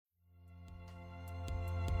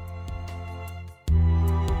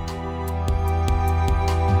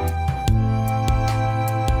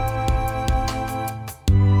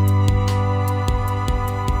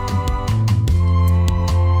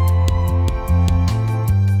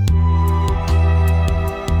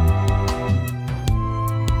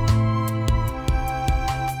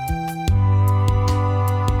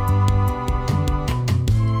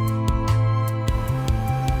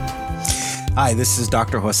Hi, this is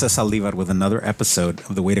Dr. Jose Saldivar with another episode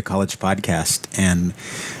of the Way to College podcast. And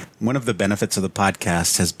one of the benefits of the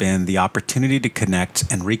podcast has been the opportunity to connect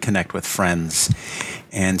and reconnect with friends.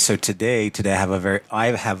 And so today I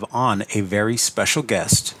have on a very special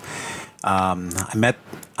guest. I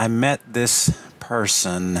met this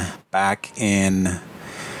person back in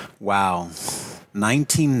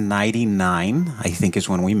 1999, I think is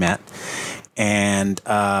when we met.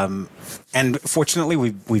 And fortunately,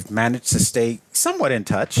 we've managed to stay somewhat in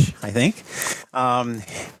touch, I think.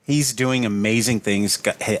 He's doing amazing things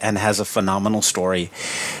and has a phenomenal story,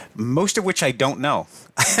 most of which I don't know.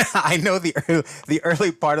 I know the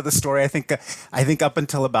early part of the story. I think up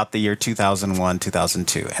until about the year 2001,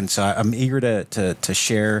 2002, and so I'm eager to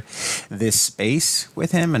share this space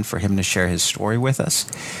with him and for him to share his story with us.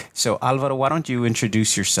 So Alvaro, why don't you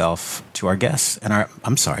introduce yourself to our guests and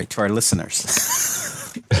to our listeners?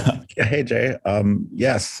 Hey Jay.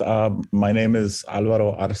 Yes, my name is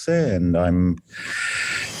Alvaro Arce, and I'm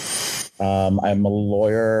a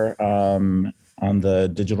lawyer on the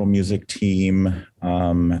digital music team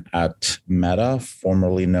at Meta,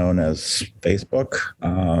 formerly known as Facebook.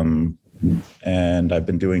 And I've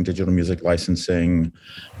been doing digital music licensing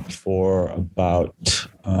for about,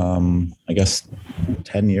 10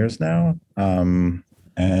 years now.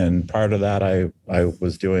 And prior to that, I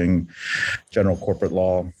was doing general corporate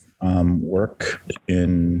law work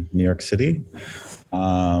in New York City.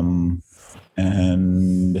 And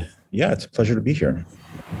yeah, it's a pleasure to be here.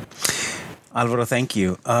 Alvaro, thank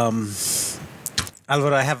you. Alvaro,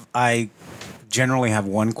 I generally have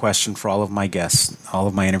one question for all of my guests. All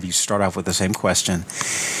of my interviews start off with the same question.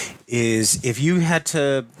 Is if you had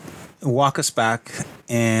to walk us back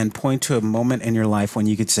and point to a moment in your life when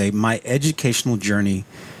you could say, my educational journey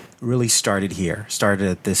really started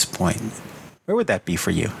at this point, where would that be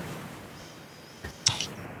for you?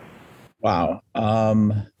 Wow.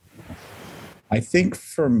 I think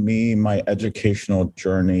for me, my educational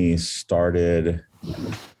journey started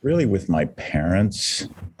really with my parents.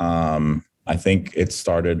 I think it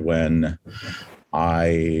started when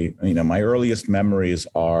my earliest memories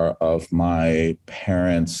are of my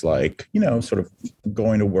parents, sort of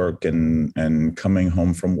going to work and coming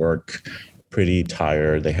home from work pretty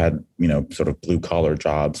tired. They had, sort of blue collar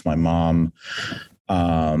jobs. My mom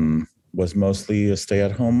was mostly a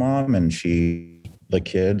stay-at-home mom, and the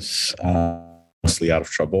kids mostly out of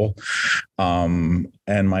trouble. And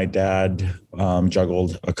my dad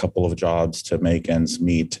juggled a couple of jobs to make ends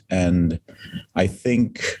meet. And I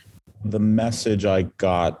think the message I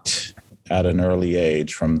got at an early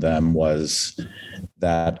age from them was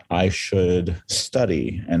that I should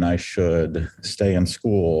study and I should stay in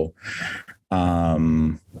school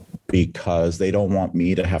because they don't want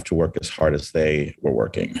me to have to work as hard as they were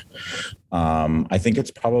working. I think it's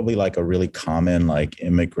probably like a really common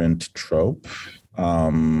immigrant trope.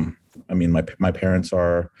 My parents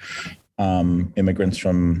are immigrants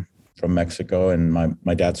from Mexico, and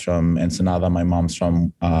my dad's from Ensenada. My mom's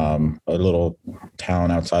from a little town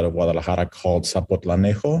outside of Guadalajara called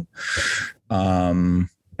Zapotlanejo.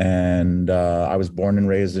 And I was born and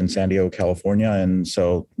raised in San Diego, California. And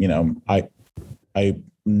so, I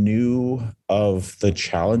knew of the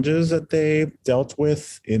challenges that they dealt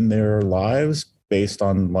with in their lives based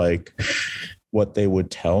on what they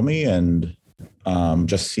would tell me, and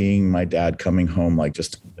just seeing my dad coming home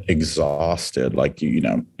just exhausted,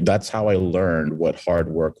 that's how I learned what hard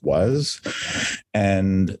work was.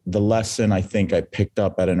 And the lesson I think I picked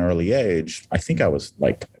up at an early age, I think I was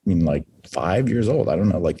 5 years old. I don't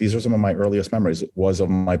know. These are some of my earliest memories, was of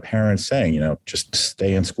my parents saying, just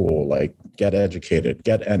stay in school, get educated,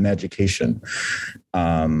 get an education,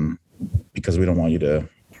 because we don't want you to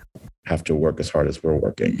have to work as hard as we're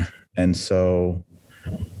working. And so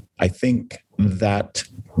I think that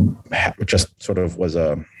just sort of was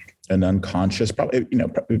an unconscious, probably,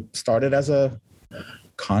 it started as a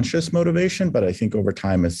conscious motivation, but I think over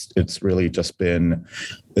time it's really just been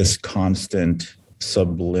this constant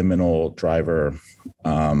subliminal driver.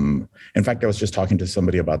 In fact, I was just talking to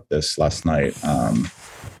somebody about this last night.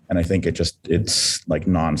 And I think it's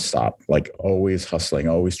nonstop, always hustling,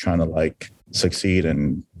 always trying to succeed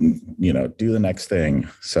and, do the next thing.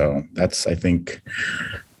 So that's, I think,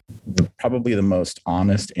 probably the most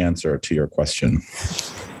honest answer to your question.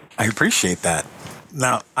 I appreciate that.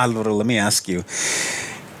 Now, Alvaro, let me ask you,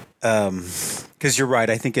 because you're right.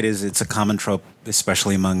 I think it's a common trope,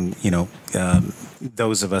 especially among,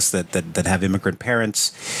 those of us that have immigrant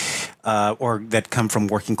parents or that come from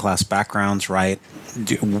working class backgrounds, right?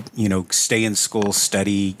 Stay in school,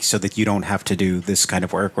 study so that you don't have to do this kind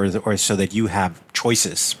of work, or so that you have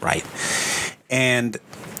choices, right? And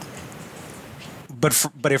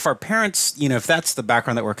but if our parents, if that's the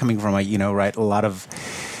background that we're coming from, right, a lot of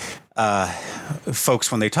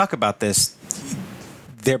folks, when they talk about this,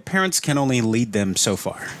 their parents can only lead them so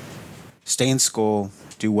far. Stay in school,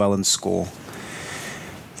 do well in school.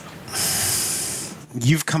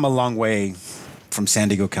 You've come a long way from San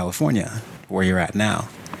Diego, California, where you're at now.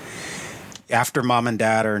 After mom and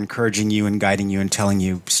dad are encouraging you and guiding you and telling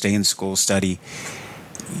you stay in school, study,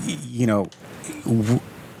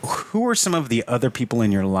 who are some of the other people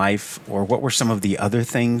in your life, or what were some of the other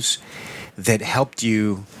things that helped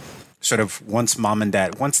you sort of once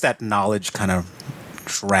that knowledge kind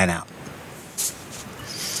of ran out?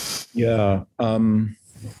 Yeah.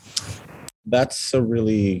 That's a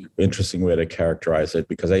really interesting way to characterize it,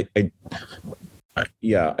 because I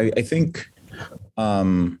think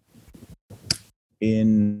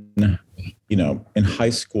in high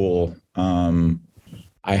school,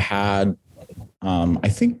 I had, I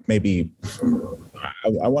think maybe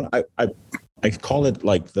I call it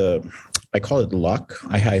luck.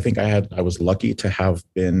 I was lucky to have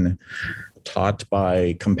been taught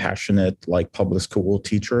by compassionate, like public school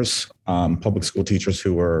teachers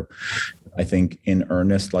who were, I think, in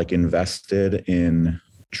earnest, like invested in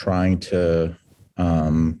trying to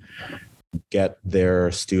get their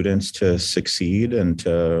students to succeed and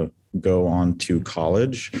to go on to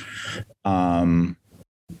college. And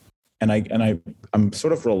I'm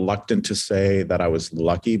sort of reluctant to say that I was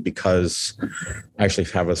lucky, because I actually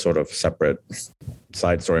have a sort of separate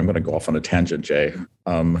side story. I'm going to go off on a tangent, Jay.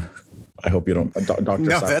 I hope you don't, Dr.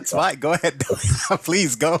 No, that's fine. Go ahead.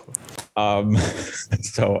 Please go.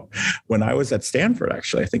 So when I was at Stanford,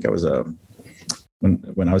 actually, I think I was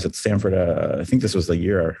when I was at Stanford, I think this was the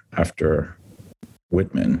year after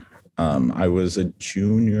Whitman. I was a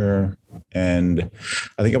junior, and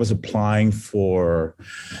I think I was applying for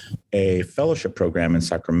a fellowship program in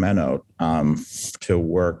Sacramento to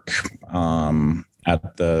work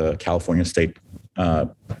at the California State, I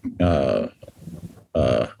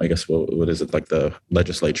guess, what is it, like the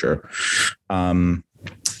legislature. And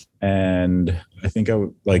I think I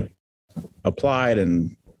applied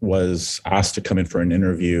and was asked to come in for an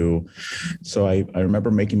interview. So I remember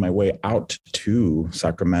making my way out to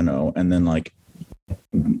Sacramento, and then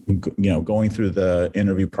going through the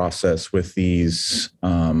interview process with these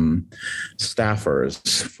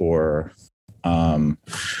staffers for, I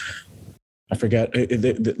forget, I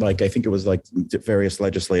think it was like various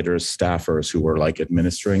legislators, staffers who were like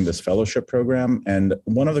administering this fellowship program. And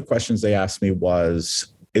one of the questions they asked me was,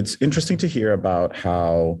 it's interesting to hear about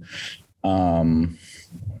how,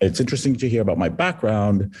 it's interesting to hear about my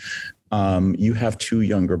background. You have two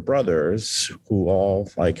younger brothers who all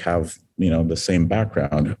have, the same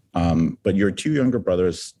background. But your two younger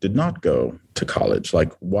brothers did not go to college.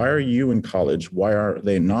 Why are you in college? Why are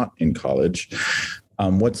they not in college?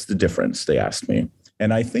 What's the difference? They asked me.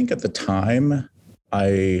 And I think at the time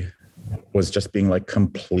I was just being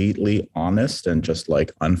completely honest and just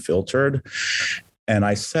unfiltered. And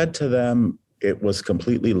I said to them, it was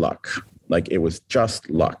completely luck. It was just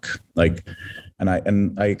luck. And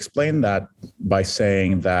I explained that by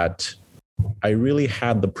saying that I really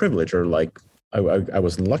had the privilege, or I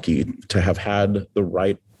was lucky to have had the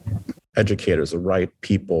right educators, the right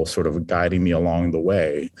people sort of guiding me along the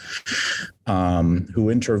way, who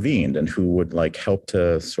intervened and who would help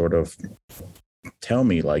to sort of tell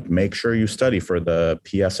me, make sure you study for the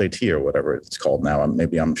PSAT or whatever it's called now.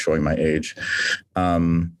 Maybe I'm showing my age.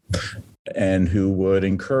 And who would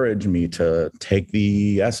encourage me to take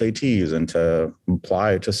the SATs and to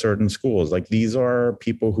apply to certain schools. These are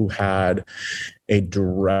people who had a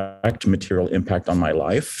direct material impact on my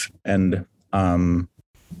life. And I'm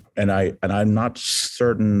not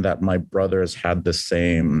certain that my brothers had the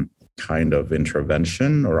same kind of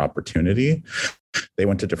intervention or opportunity. They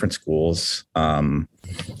went to different schools. And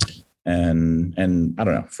I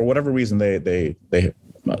don't know, for whatever reason, they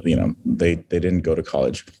didn't go to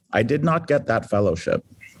college. I did not get that fellowship.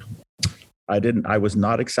 I was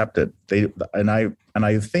not accepted. And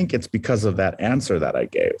I think it's because of that answer that I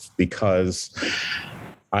gave, because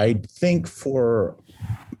I think for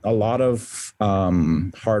a lot of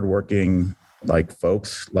hardworking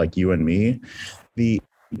folks like you and me, the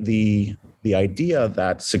idea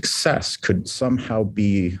that success could somehow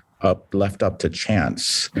be left up to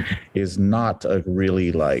chance is not a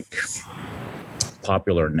really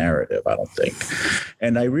popular narrative, I don't think.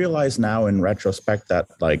 And I realize now in retrospect that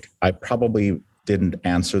I probably didn't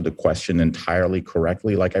answer the question entirely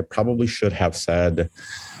correctly. I probably should have said,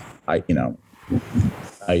 I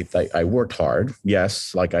worked hard.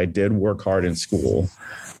 Yes, I did work hard in school,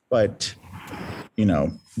 but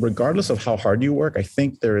regardless of how hard you work, I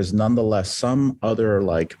think there is nonetheless some other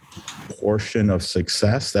like portion of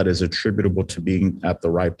success that is attributable to being at the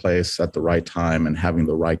right place at the right time and having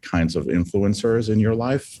the right kinds of influencers in your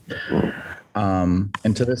life.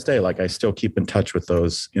 And to this day, like I still keep in touch with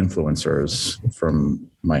those influencers from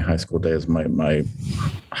my high school days. My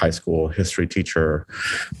high school history teacher,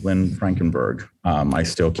 Lynn Frankenberg, I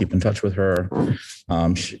still keep in touch with her.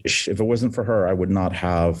 If it wasn't for her, I would not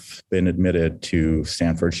have been admitted to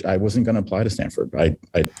Stanford. I wasn't going to apply to Stanford. I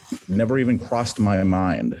never even crossed my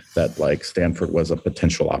mind that like Stanford was a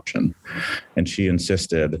potential option. And she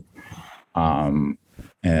insisted. And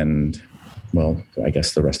well, I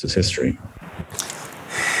guess the rest is history.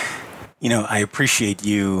 I appreciate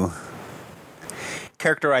you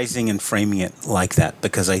characterizing and framing it like that,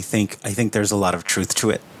 because I think there's a lot of truth to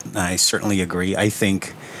it. I certainly agree. I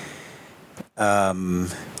think I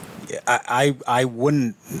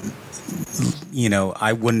wouldn't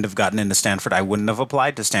have gotten into Stanford. I wouldn't have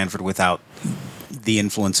applied to Stanford without the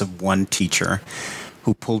influence of one teacher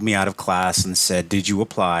who pulled me out of class and said, "Did you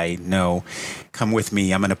apply? No. Come with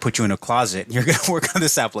me. I'm going to put you in a closet and you're going to work on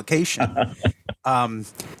this application."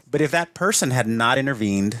 But if that person had not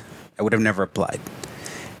intervened, I would have never applied.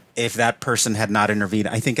 If that person had not intervened,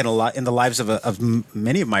 I think in the lives of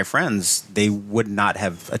many of my friends, they would not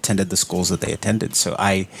have attended the schools that they attended. So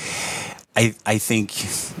I think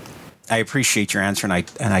I appreciate your answer, and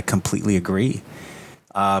I completely agree.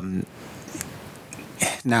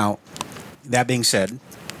 Now, that being said,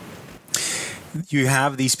 you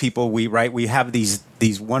have these people, we have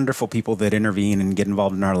these wonderful people that intervene and get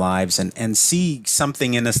involved in our lives and see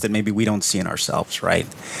something in us that maybe we don't see in ourselves, right?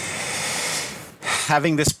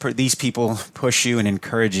 Having these people push you and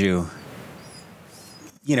encourage you,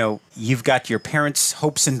 you've got your parents'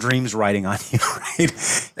 hopes and dreams riding on you, right?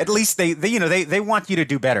 At least they want you to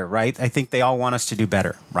do better, right? I think they all want us to do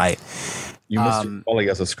better, right? You missed your calling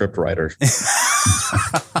as a script writer.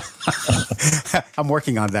 I'm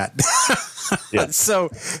working on that. Yeah.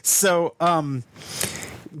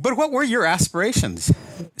 But what were your aspirations?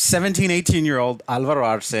 17, 18-year-old Alvaro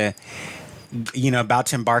Arce, about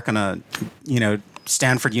to embark on a,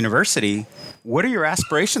 Stanford University. What are your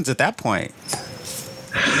aspirations at that point?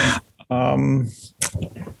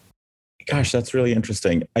 Gosh, that's really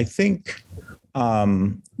interesting. I think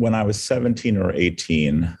when I was 17 or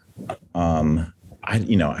 18, I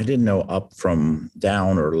didn't know up from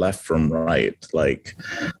down or left from right. Like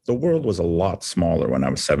the world was a lot smaller when I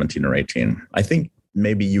was 17 or 18. I think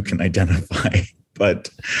maybe you can identify,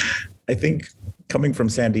 but I think coming from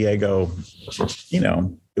San Diego,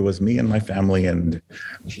 it was me and my family and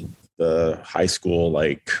the high school,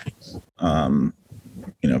 on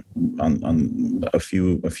a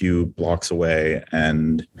few blocks away.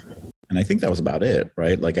 And I think that was about it,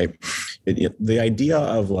 right? Like the idea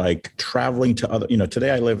of like traveling to other,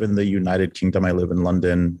 today I live in the United Kingdom. I live in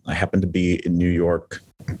London. I happen to be in New York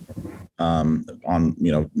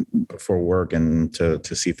for work and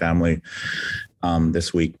to see family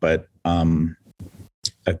this week. But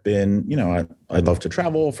I've been, I love to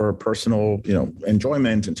travel for personal,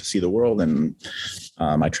 enjoyment and to see the world. And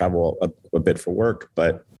I travel a bit for work,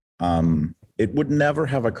 but it would never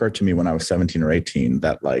have occurred to me when I was 17 or 18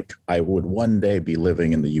 that like I would one day be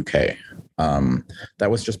living in the UK.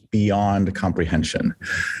 That was just beyond comprehension.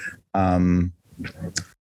 So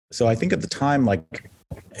I think at the time, like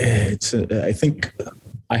I think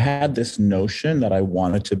I had this notion that I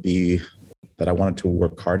wanted to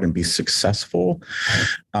work hard and be successful.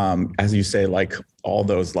 As you say, like all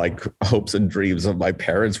those like hopes and dreams of my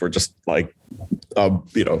parents were just like,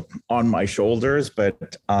 on my shoulders.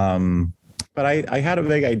 But I had a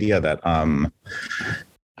vague idea that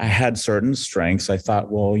I had certain strengths. I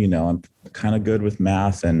thought, well, I'm kind of good with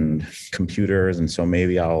math and computers, and so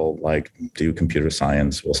maybe I'll like do computer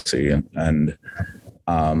science. We'll see.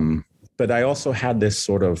 But I also had this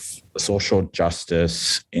sort of social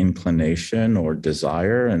justice inclination or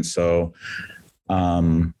desire, and so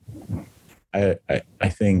I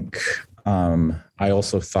think I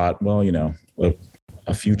also thought, well,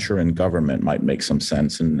 a future in government might make some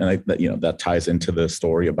sense. And that ties into the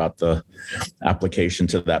story about the application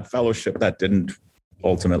to that fellowship that didn't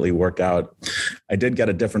ultimately work out. I did get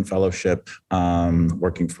a different fellowship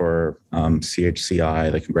working for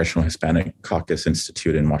CHCI, the Congressional Hispanic Caucus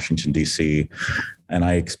Institute in Washington, D.C. And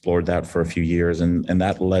I explored that for a few years, and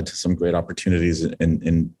that led to some great opportunities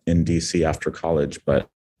in D.C. after college. But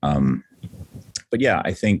yeah,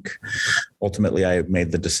 I think ultimately I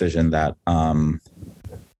made the decision that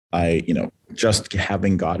I, just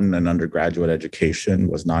having gotten an undergraduate education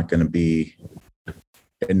was not going to be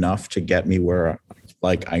enough to get me where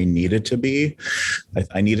like I needed to be.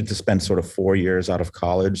 I needed to spend sort of 4 years out of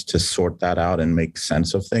college to sort that out and make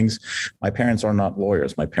sense of things. My parents are not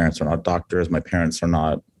lawyers. My parents are not doctors. My parents are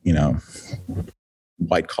not,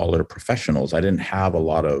 white collar professionals. I didn't have a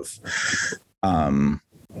lot of,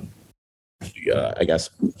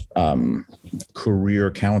 career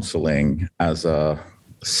counseling as a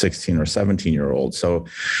 16 or 17-year-old. So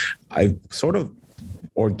I sort of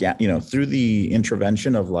through the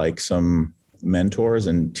intervention of like some mentors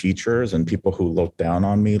and teachers and people who looked down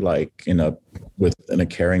on me, like in a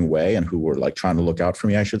caring way, and who were like trying to look out for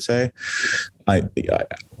me, I should say. I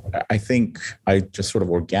think I just sort of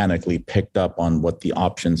organically picked up on what the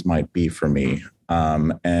options might be for me.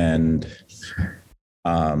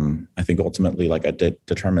 I think ultimately, like I did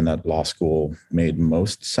determine that law school made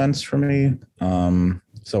most sense for me.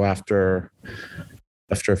 So after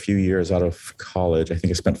a few years out of college, I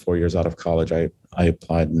think I spent 4 years out of college, I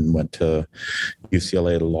applied and went to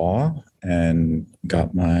UCLA Law and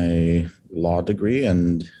got my law degree.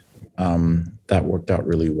 And that worked out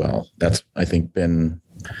really well. That's, I think,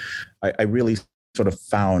 I really sort of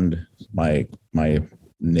found my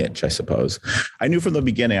niche, I suppose. I knew from the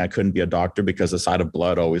beginning I couldn't be a doctor because the sight of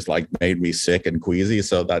blood always like made me sick and queasy.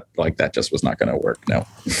 So that just was not going to work. No.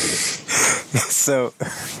 So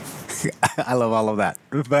I love all of that.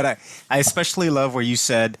 But I especially love where you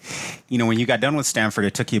said, when you got done with Stanford,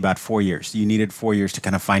 it took you about 4 years. You needed 4 years to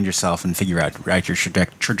kind of find yourself and figure out your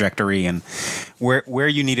trajectory and where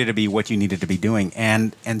you needed to be, what you needed to be doing.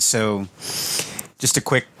 And so just a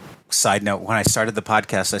quick side note, when I started the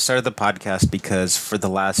podcast because for the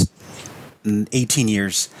last 18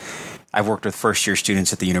 years, I've worked with first-year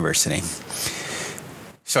students at the university.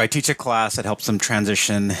 So I teach a class that helps them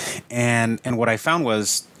transition. And what I found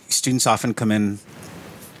was students often come in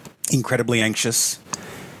incredibly anxious,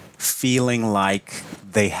 feeling like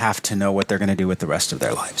they have to know what they're going to do with the rest of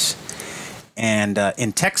their lives. And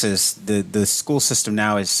in Texas, the school system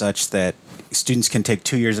now is such that students can take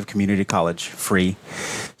 2 years of community college free.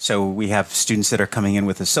 So we have students that are coming in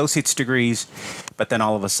with associate's degrees, but then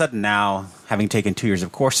all of a sudden now, having taken 2 years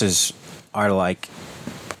of courses, are like,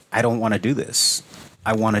 I don't want to do this.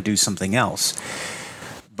 I want to do something else.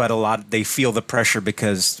 But they feel the pressure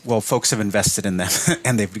because, well, folks have invested in them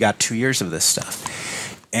and they've got 2 years of this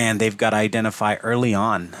stuff. And they've got to identify early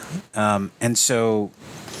on. And so,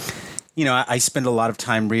 I spend a lot of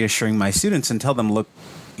time reassuring my students and tell them, look,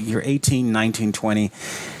 you're 18, 19, 20.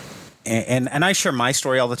 And I share my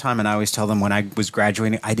story all the time. And I always tell them when I was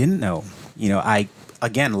graduating, I didn't know.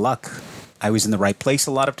 Luck. I was in the right place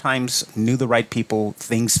a lot of times, knew the right people,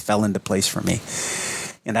 things fell into place for me.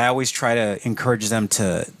 And I always try to encourage them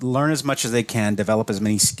to learn as much as they can, develop as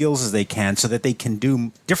many skills as they can so that they can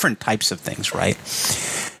do different types of things, right?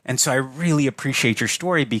 And so I really appreciate your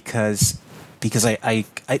story because I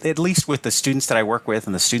at least with the students that I work with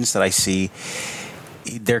and the students that I see,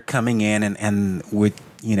 they're coming in and with,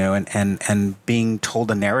 and being told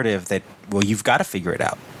a narrative that, well, you've got to figure it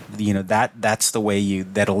out. That's the way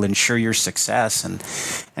that'll ensure your success.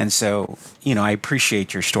 And so, I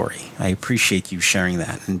appreciate your story. I appreciate you sharing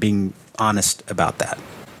that and being honest about that.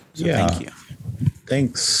 So yeah. Thank you.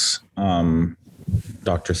 Thanks,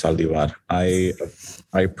 Dr. Saldivar. I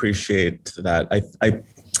appreciate that.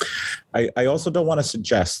 I also don't want to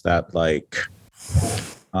suggest that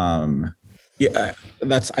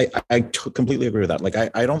completely agree with that. Like,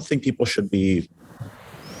 I don't think people should be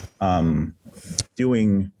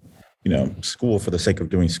doing school for the sake of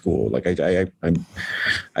doing school. Like I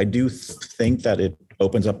do think that it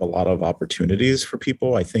opens up a lot of opportunities for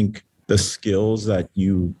people. I think the skills that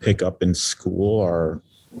you pick up in school are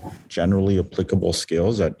generally applicable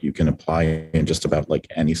skills that you can apply in just about like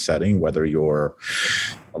any setting, whether you're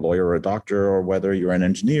a lawyer or a doctor, or whether you're an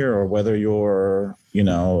engineer, or whether you're,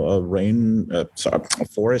 a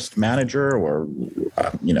forest manager, or,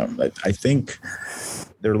 I think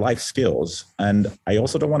they're life skills. And I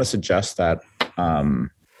also don't want to suggest that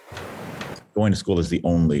going to school is the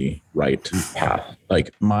only right path.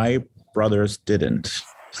 Like, my brothers didn't.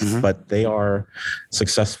 Mm-hmm. But they are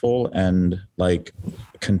successful and like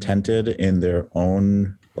contented in their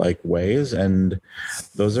own like ways, and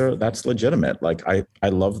that's legitimate. Like, I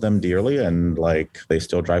love them dearly, and like they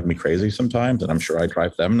still drive me crazy sometimes, and I'm sure I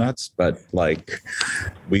drive them nuts, but like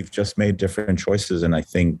we've just made different choices, and I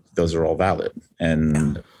think those are all valid.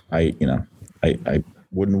 And I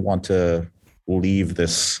wouldn't want to leave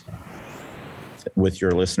this with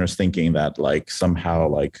your listeners thinking that like somehow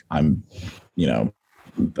like I'm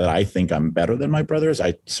that I think I'm better than my brothers.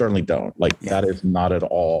 I certainly don't. Like, that is not at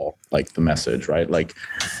all like the message, right? Like,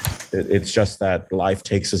 It's just that life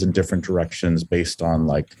takes us in different directions based on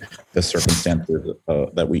like the circumstances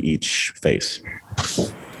that we each face.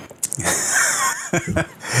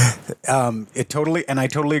 I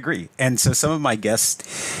totally agree. And so some of my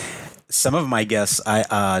guests,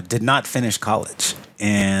 I did not finish college,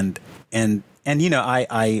 and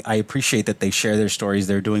I appreciate that they share their stories.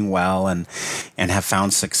 They're doing well and have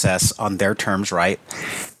found success on their terms, right?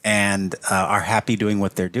 And are happy doing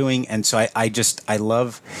what they're doing. And so I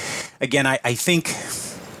love, again, I think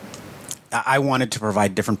I wanted to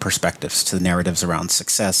provide different perspectives to the narratives around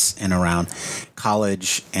success and around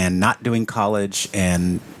college and not doing college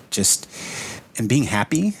and being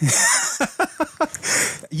happy,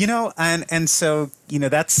 and so,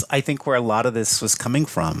 that's, I think, where a lot of this was coming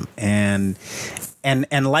from. And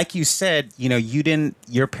like you said,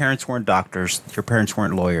 your parents weren't doctors, your parents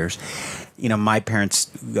weren't lawyers. My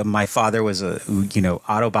father was a,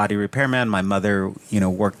 auto body repairman. My mother,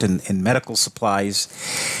 worked in medical supplies.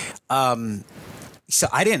 So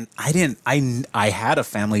I had a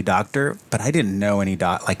family doctor, but I didn't know any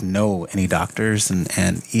doctors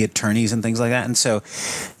and attorneys and things like that. And so,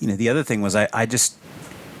 the other thing was I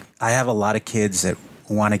have a lot of kids that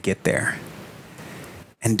want to get there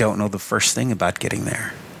and don't know the first thing about getting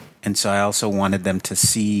there. And so I also wanted them to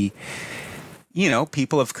see,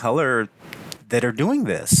 people of color that are doing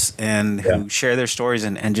this and who share their stories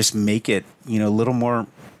and just make it, a little more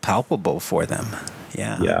palpable for them.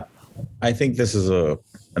 Yeah. Yeah. I think this is an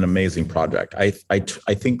amazing project. I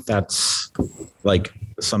think that's like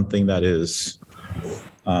something that is,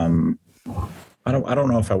 I don't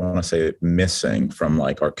know if I want to say missing from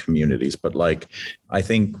like our communities, but like, I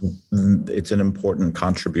think it's an important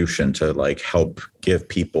contribution to like help give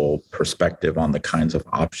people perspective on the kinds of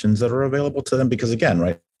options that are available to them. Because again,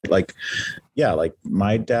 right, like, yeah, like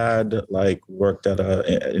my dad like worked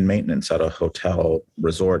in maintenance at a hotel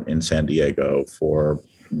resort in San Diego for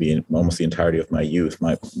almost the entirety of my youth.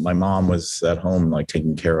 My mom was at home like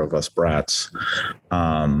taking care of us brats,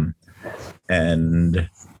 and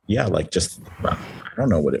yeah, like just I don't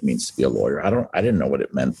know what it means to be a lawyer. I didn't know what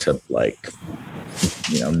it meant to like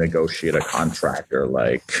negotiate a contract or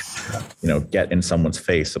like get in someone's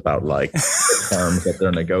face about like the terms that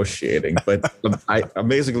they're negotiating. But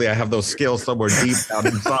amazingly I have those skills somewhere deep down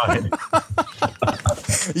inside.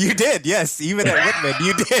 You did, yes. Even at Whitman,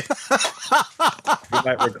 you did. You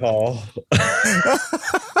might recall.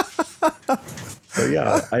 So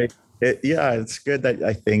yeah, it's good that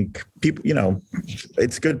I think people,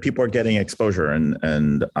 it's good people are getting exposure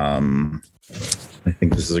and I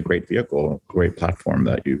think this is a great vehicle, great platform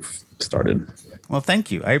that you've started. Well,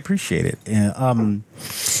 thank you. I appreciate it.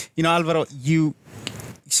 Alvaro,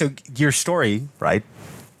 so your story, right,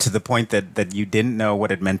 to the point that you didn't know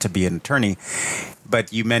what it meant to be an attorney,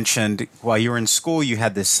 but you mentioned while you were in school, you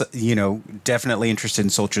had this, definitely interested in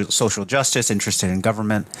social justice, interested in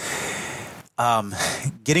government.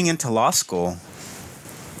 Getting into law school,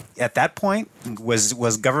 at that point,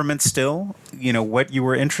 was government still, what you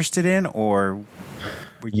were interested in, or?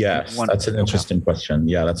 Yes, that's an interesting question.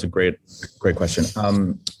 Yeah, that's a great question.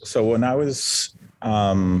 So when I was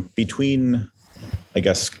between, I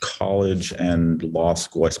guess, college and law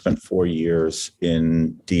school, I spent 4 years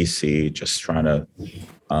in DC just trying to,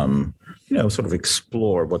 sort of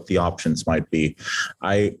explore what the options might be.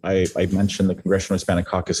 I mentioned the Congressional Hispanic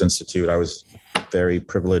Caucus Institute. I was very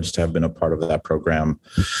privileged to have been a part of that program.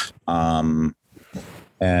 And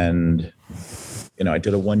I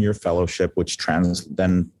did a 1-year fellowship, which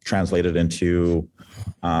then translated into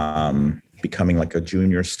becoming like a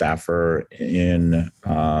junior staffer in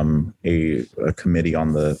a committee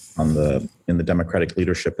in the Democratic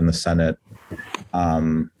leadership in the Senate.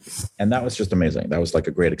 And that was just amazing. That was like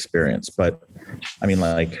a great experience. But I mean,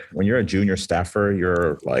 like when you're a junior staffer,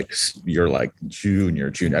 you're like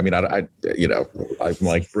junior. I mean, I'm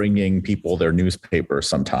like bringing people their newspaper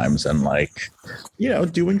sometimes and like,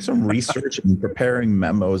 doing some research and preparing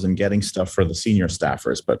memos and getting stuff for the senior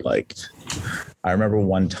staffers. But like, I remember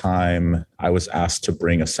one time I was asked to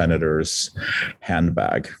bring a senator's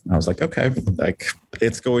handbag. I was like, okay, like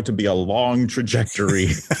it's going to be a long trajectory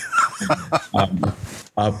up.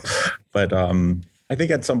 But I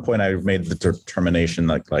think at some point I made the determination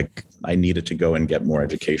like I needed to go and get more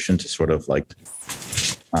education to sort of like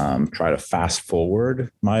try to fast forward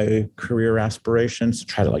my career aspirations, to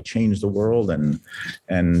try to like change the world and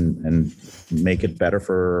make it better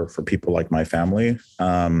for people like my family.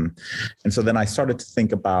 And so then I started to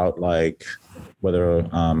think about like whether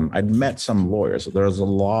I'd met some lawyers. There was a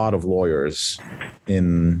lot of lawyers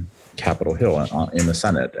in Capitol Hill in the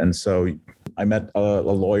Senate. And so I met a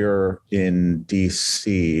lawyer in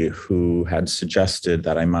DC who had suggested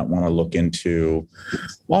that I might want to look into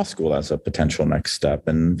law school as a potential next step.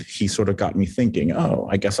 And he sort of got me thinking, oh,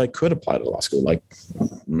 I guess I could apply to law school. Like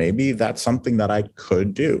maybe that's something that I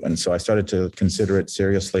could do. And so I started to consider it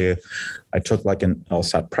seriously. I took like an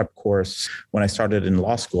LSAT prep course. When I started in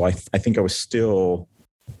law school, I think I was still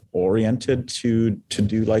oriented to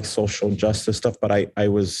do like social justice stuff, but I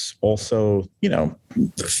was also,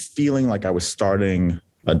 feeling like I was starting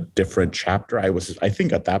a different chapter. I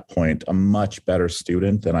think at that point, a much better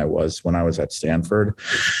student than I was when I was at Stanford.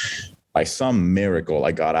 By some miracle,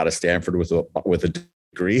 I got out of Stanford with a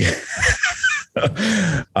degree.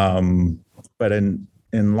 But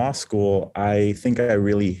in law school, I think I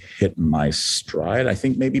really hit my stride. I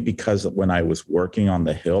think maybe because when I was working on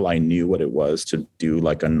the Hill, I knew what it was to do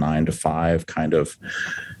like a 9-to-5 kind of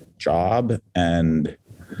job. And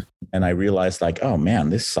I realized like, oh man,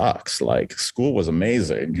 this sucks. Like school was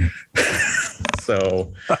amazing.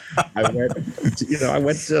 So I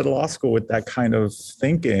went to law school with that kind of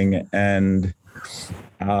thinking. And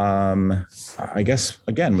I guess,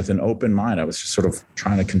 again, with an open mind, I was just sort of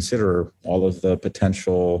trying to consider all of the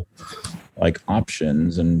potential like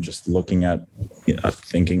options and just looking at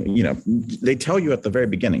thinking, they tell you at the very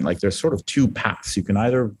beginning, like there's sort of two paths. You can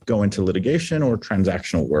either go into litigation or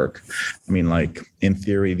transactional work. I mean, like in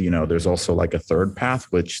theory, there's also like a third path,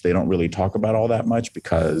 which they don't really talk about all that much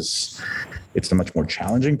because it's a much more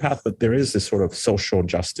challenging path. But there is this sort of social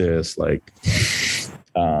justice, like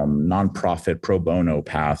nonprofit pro bono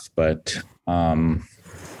path. But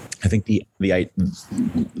I think the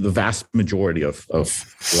vast majority of law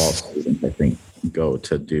students, I think, go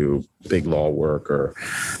to do big law work or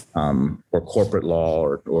corporate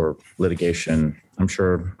law or litigation. I'm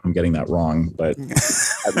sure I'm getting that wrong, but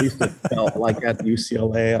at least it felt like at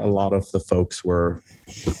UCLA, a lot of the folks were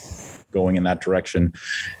going in that direction.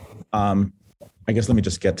 I guess let me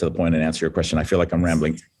just get to the point and answer your question. I feel like I'm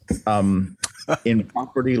rambling. In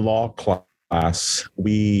property law class,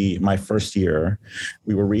 my first year,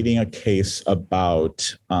 we were reading a case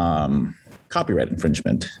about copyright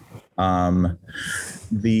infringement. The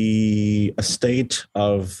estate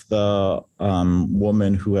of the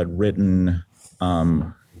woman who had written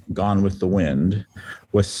Gone with the Wind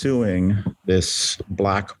was suing this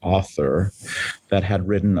Black author that had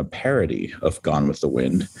written a parody of Gone with the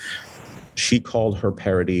Wind. She called her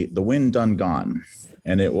parody The Wind Done Gone.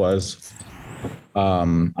 And it was,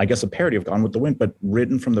 I guess, a parody of Gone with the Wind, but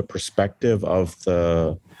written from the perspective of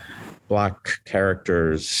the Black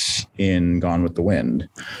characters in Gone with the Wind.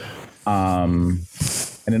 And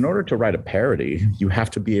in order to write a parody, you have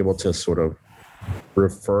to be able to sort of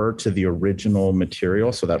refer to the original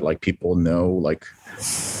material so that like people know like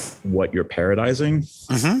what you're parodizing.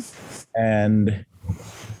 Mm-hmm. And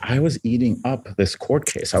I was eating up this court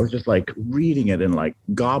case. I was just like reading it and like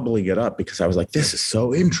gobbling it up because I was like, this is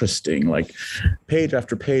so interesting. Like page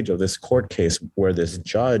after page of this court case where this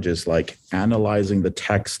judge is like analyzing the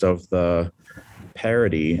text of the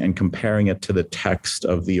parody and comparing it to the text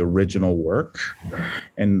of the original work.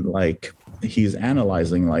 And like, he's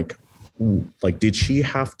analyzing like did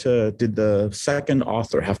the second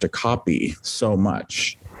author have to copy so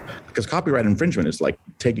much? Because copyright infringement is like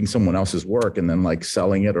taking someone else's work and then like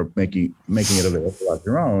selling it or making it available as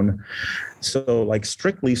your own. So like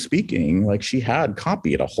strictly speaking, like she had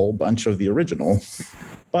copied a whole bunch of the original,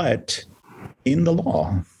 but in the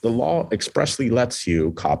law expressly lets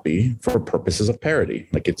you copy for purposes of parody.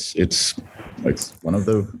 Like it's one of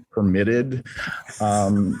the permitted,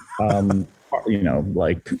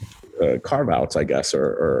 carve outs, I guess,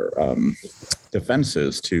 or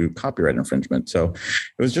defenses to copyright infringement. So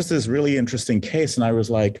it was just this really interesting case. And I was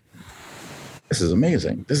like, this is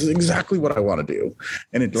amazing. This is exactly what I want to do.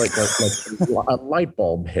 And it like a light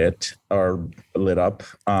bulb hit or lit up.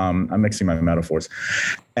 I'm mixing my metaphors.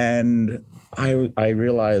 And I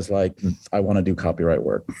realized like I want to do copyright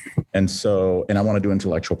work. And I want to do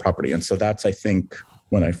intellectual property. And so that's, I think,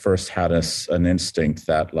 when I first had an instinct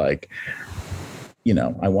that like,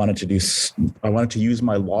 I wanted to use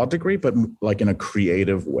my law degree, but like in a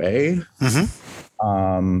creative way.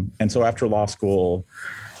 Mm-hmm. And so after law school,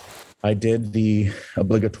 I did the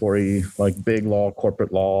obligatory like big law,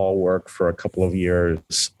 corporate law work for a couple of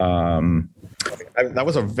years. That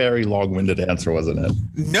was a very long-winded answer, wasn't it?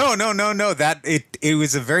 No. That it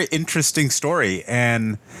was a very interesting story,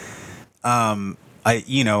 and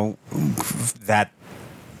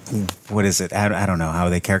what is it? I don't know how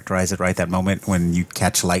they characterize it. Right, that moment when you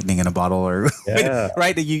catch lightning in a bottle, or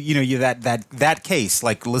right? You that case.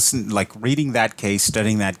 Like reading that case,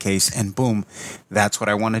 studying that case, and boom, that's what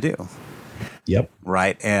I want to do. Yep.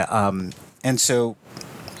 Right. And so,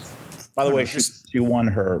 by the way, she won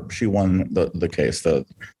the case. The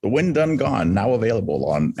Win Done Gone, now available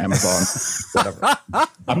on Amazon, whatever.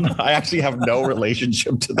 I actually have no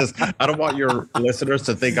relationship to this. I don't want your listeners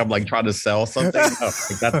to think I'm like trying to sell something.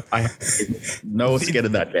 No, I have no skin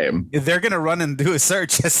in that game. They're going to run and do a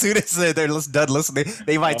search as soon as they're done listening.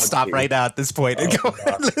 They might stop right now at this point and go.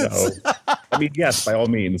 No. I mean, yes, by all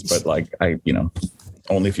means, but like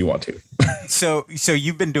only if you want to. So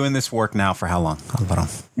you've been doing this work now for how long, Alvaro?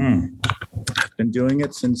 I've been doing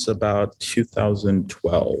it since about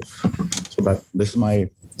 2012. So this is my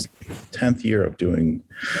 10th year of doing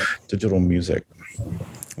digital music.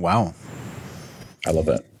 Wow. I love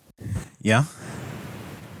it. Yeah.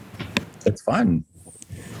 It's fun.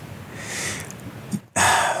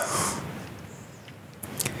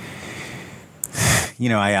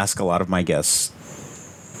 I ask a lot of my guests,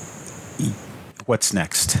 what's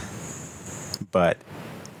next? But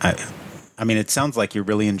I mean, it sounds like you're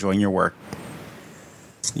really enjoying your work.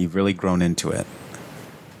 You've really grown into it.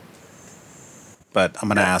 But I'm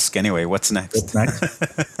going to ask anyway, what's next? The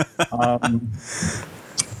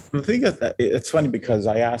thing is that it's funny because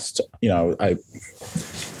I asked, I've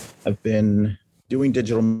been doing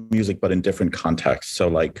digital music, but in different contexts. So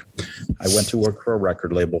like I went to work for a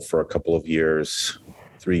record label for a couple of years,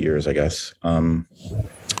 3 years, I guess.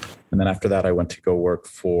 And then after that, I went to go work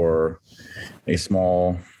for a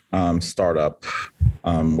small startup,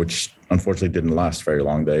 which unfortunately didn't last very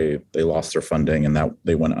long. They lost their funding and that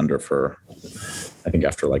they went under for, I think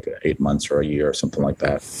after like 8 months or a year or something like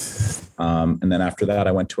that. And then after that,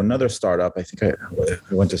 I went to another startup. I think I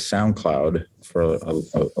went to SoundCloud for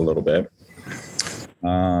a little bit.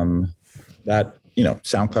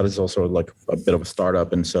 SoundCloud is also like a bit of a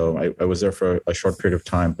startup. And so I was there for a short period of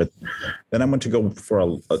time, but then I went to go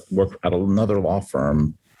for work at another law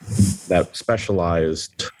firm that specializes,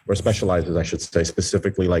 I should say,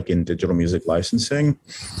 specifically like in digital music licensing.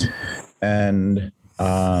 And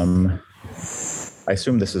I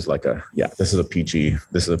assume this is a PG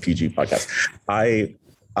podcast.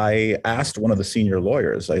 I asked one of the senior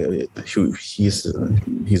lawyers, he's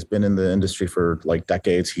been in the industry for like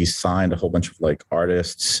decades. He's signed a whole bunch of like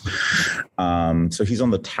artists. So he's on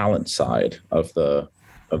the talent side of the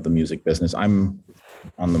music business. I'm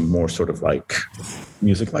on the more sort of like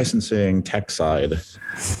music licensing tech side.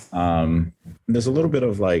 There's a little bit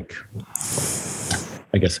of like,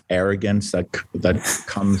 I guess, arrogance that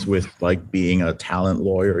comes with like being a talent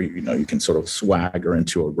lawyer. You can sort of swagger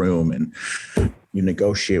into a room and you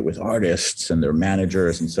negotiate with artists and their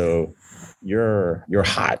managers, and so you're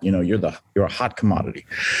hot. You're a hot commodity.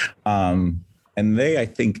 And they, I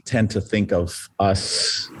think, tend to think of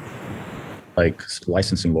us like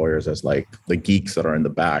licensing lawyers as like the geeks that are in the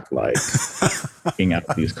back, like looking at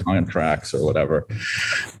these contracts or whatever.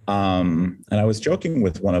 And I was joking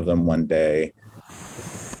with one of them one day.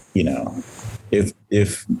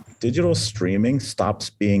 If digital streaming stops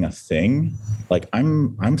being a thing, like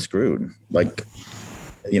I'm screwed. Like,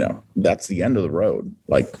 that's the end of the road.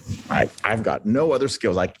 Like I've got no other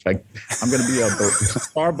skills. I'm going to be a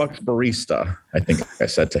Starbucks barista, I think I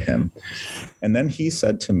said to him. And then he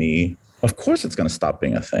said to me, of course it's going to stop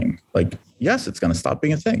being a thing. Like, yes, it's going to stop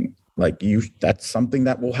being a thing. Like that's something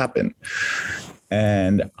that will happen.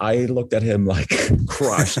 And I looked at him like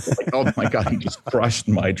crushed, like, oh my God, he just crushed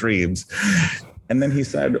my dreams. And then he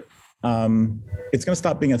said, it's going to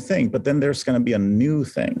stop being a thing, but then there's going to be a new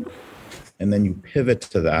thing. And then you pivot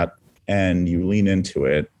to that and you lean into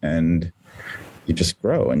it and you just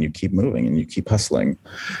grow and you keep moving and you keep hustling.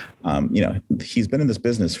 He's been in this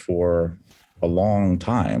business for a long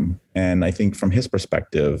time. And I think from his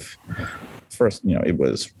perspective, first, it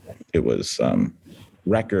was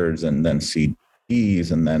records and then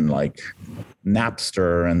CDs and then like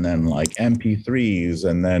Napster and then like MP3s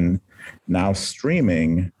and then now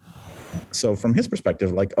streaming. So from his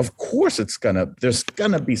perspective, like, of course there's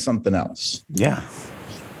gonna be something else. Yeah.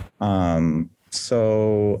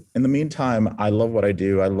 So in the meantime, I love what I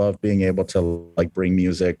do. I love being able to like bring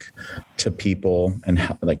music to people and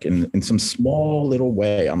like in some small little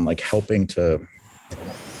way, I'm like helping to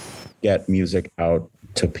get music out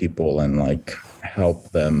to people and like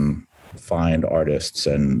help them find artists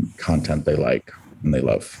and content they like and they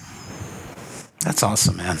love. That's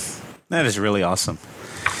awesome, man. That is really awesome.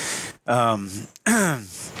 I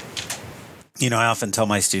often tell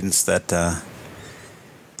my students that,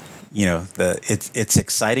 it's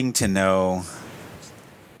exciting to know.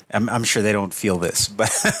 I'm sure they don't feel this,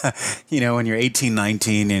 but when you're 18,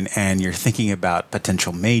 19 and you're thinking about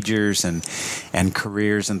potential majors and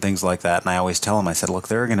careers and things like that. And I always tell them, I said, look,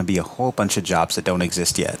 there are going to be a whole bunch of jobs that don't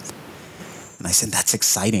exist yet. And I said, that's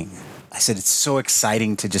exciting. I said, it's so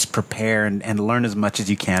exciting to just prepare and learn as much as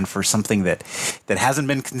you can for something that hasn't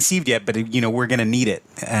been conceived yet, but we're going to need it.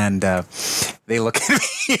 And they look at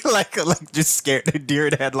me like just scared, deer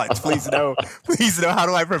in headlights. Please no, how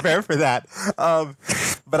do I prepare for that?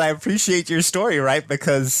 But I appreciate your story, right?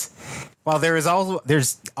 Because while there's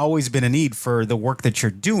always been a need for the work that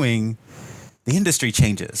you're doing, the industry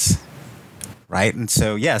changes. Right. And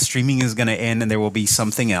so, streaming is going to end and there will be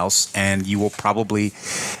something else, and you will probably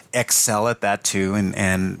excel at that too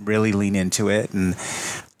and really lean into it. And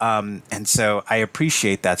so I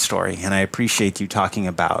appreciate that story, and I appreciate you talking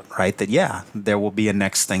about, right, that, there will be a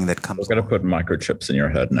next thing that comes. We're going to put microchips in your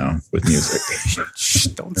head now with music. Shh,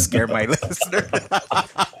 don't scare my listener.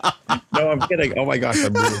 No, I'm kidding. Oh my gosh,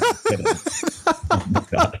 I'm really kidding. Oh my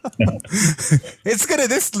God.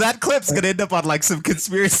 That clip's gonna end up on like some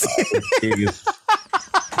conspiracy.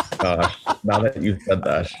 Gosh, now that you said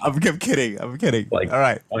that, I'm kidding. Like, all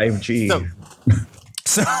right, 5G.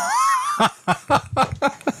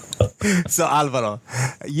 So Alvaro,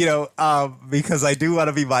 because I do want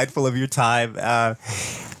to be mindful of your time.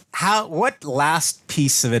 What last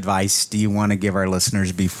piece of advice do you want to give our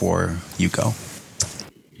listeners before you go?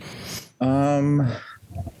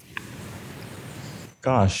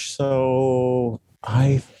 Gosh, so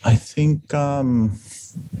I think how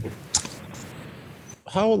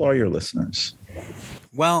old are your listeners?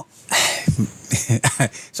 Well,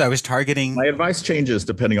 so I was targeting. My advice changes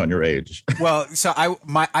depending on your age. Well, so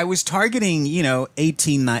I was targeting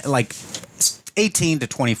 18 to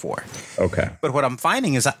 24. Okay. But what I'm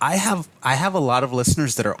finding is I have a lot of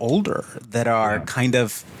listeners that are older that are kind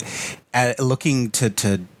of looking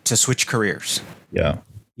to switch careers. Yeah.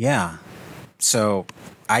 Yeah. So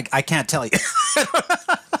I can't tell you.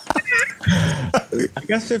 I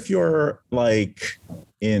guess if you're like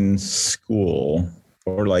in school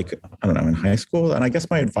or like, I don't know, in high school, and I guess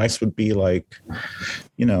my advice would be like,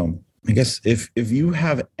 I guess if you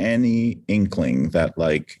have any inkling that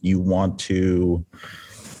like you want to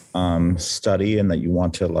study and that you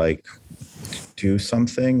want to like do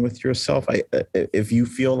something with yourself, if you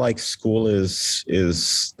feel like school is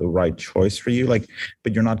the right choice for you, like,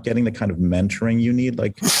 but you're not getting the kind of mentoring you need,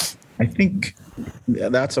 like, I think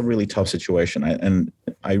that's a really tough situation. And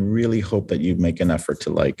I really hope that you make an effort to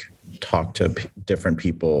like talk to different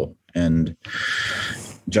people and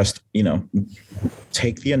just,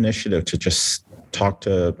 take the initiative to just talk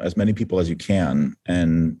to as many people as you can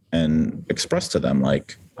and express to them,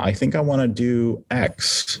 like, I think I want to do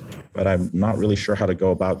X, but I'm not really sure how to go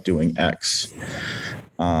about doing X.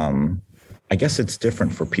 I guess it's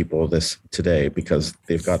different for people today because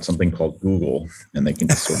they've got something called Google and they can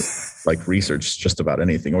just sort of like research just about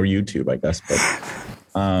anything, or YouTube, I guess. But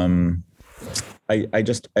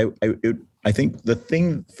I think the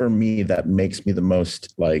thing for me that makes me the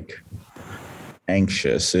most like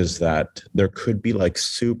anxious is that there could be like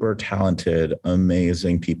super talented,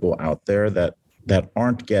 amazing people out there that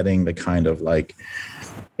aren't getting the kind of like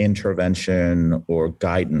intervention or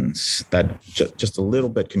guidance that just a little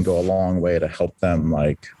bit can go a long way to help them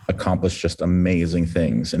like accomplish just amazing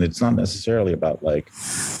things. And it's not necessarily about like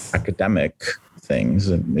academic things,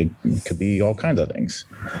 and it could be all kinds of things,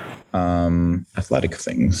 athletic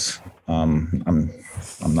things. I'm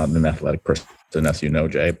not an athletic person, as you know,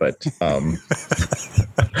 Jay, but I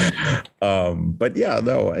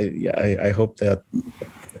hope that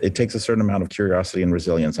it takes a certain amount of curiosity and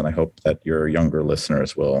resilience, and I hope that your younger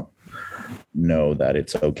listeners will know that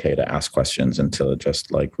it's okay to ask questions and to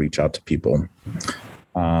just like reach out to people.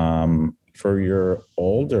 For your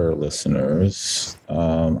older listeners,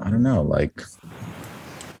 I don't know, like,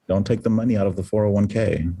 don't take the money out of the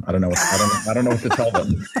 401k. I don't know what to tell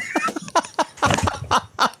them.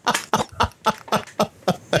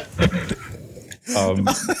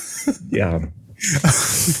 Yeah.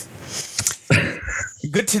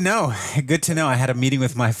 Good to know. I had a meeting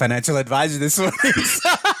with my financial advisor this morning.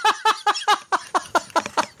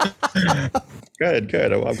 Good.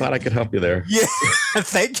 Well, I'm glad I could help you there. Yeah,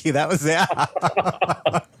 thank you. That was it.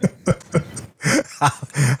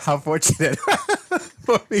 How fortunate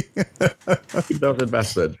for me. Keep those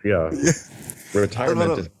invested. Yeah. Retirement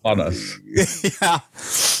Alvaro, is on us. Yeah.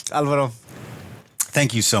 Alvaro,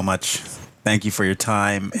 thank you so much. Thank you for your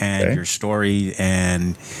time and your story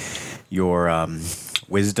and your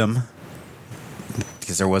wisdom,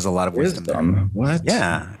 because there was a lot of wisdom there. What?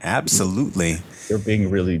 Yeah, absolutely. You're being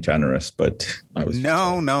really generous, but I was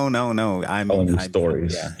no. I'm telling you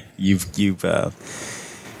stories.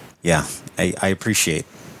 Yeah, I appreciate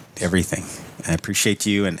everything. I appreciate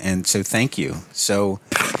you, and so thank you. So,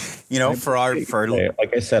 for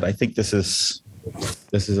like I said, I think this is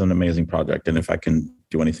an amazing project, and if I can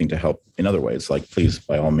do anything to help in other ways, like please,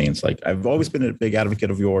 by all means. Like I've always been a big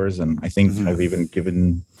advocate of yours, and I think I've even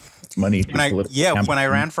given money to political when I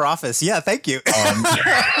ran for office. Yeah, thank you.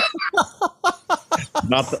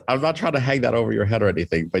 I'm not trying to hang that over your head or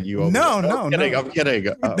anything, but you. No. I'm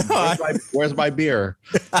kidding. Where's my beer?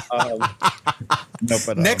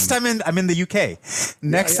 But next time I'm in the UK.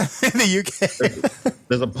 Next time in the UK,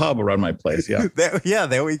 there's a pub around my place. Yeah.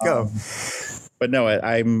 There we go. But no,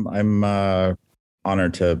 I'm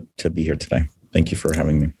honored to be here today. Thank you for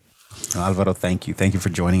having me. Alvaro, thank you. Thank you for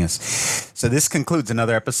joining us. So this concludes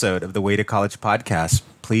another episode of the Way to College podcast.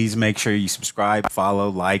 Please make sure you subscribe, follow,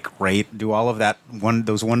 like, rate, do all of that,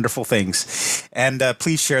 those wonderful things. And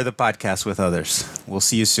please share the podcast with others. We'll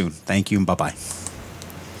see you soon. Thank you and bye-bye.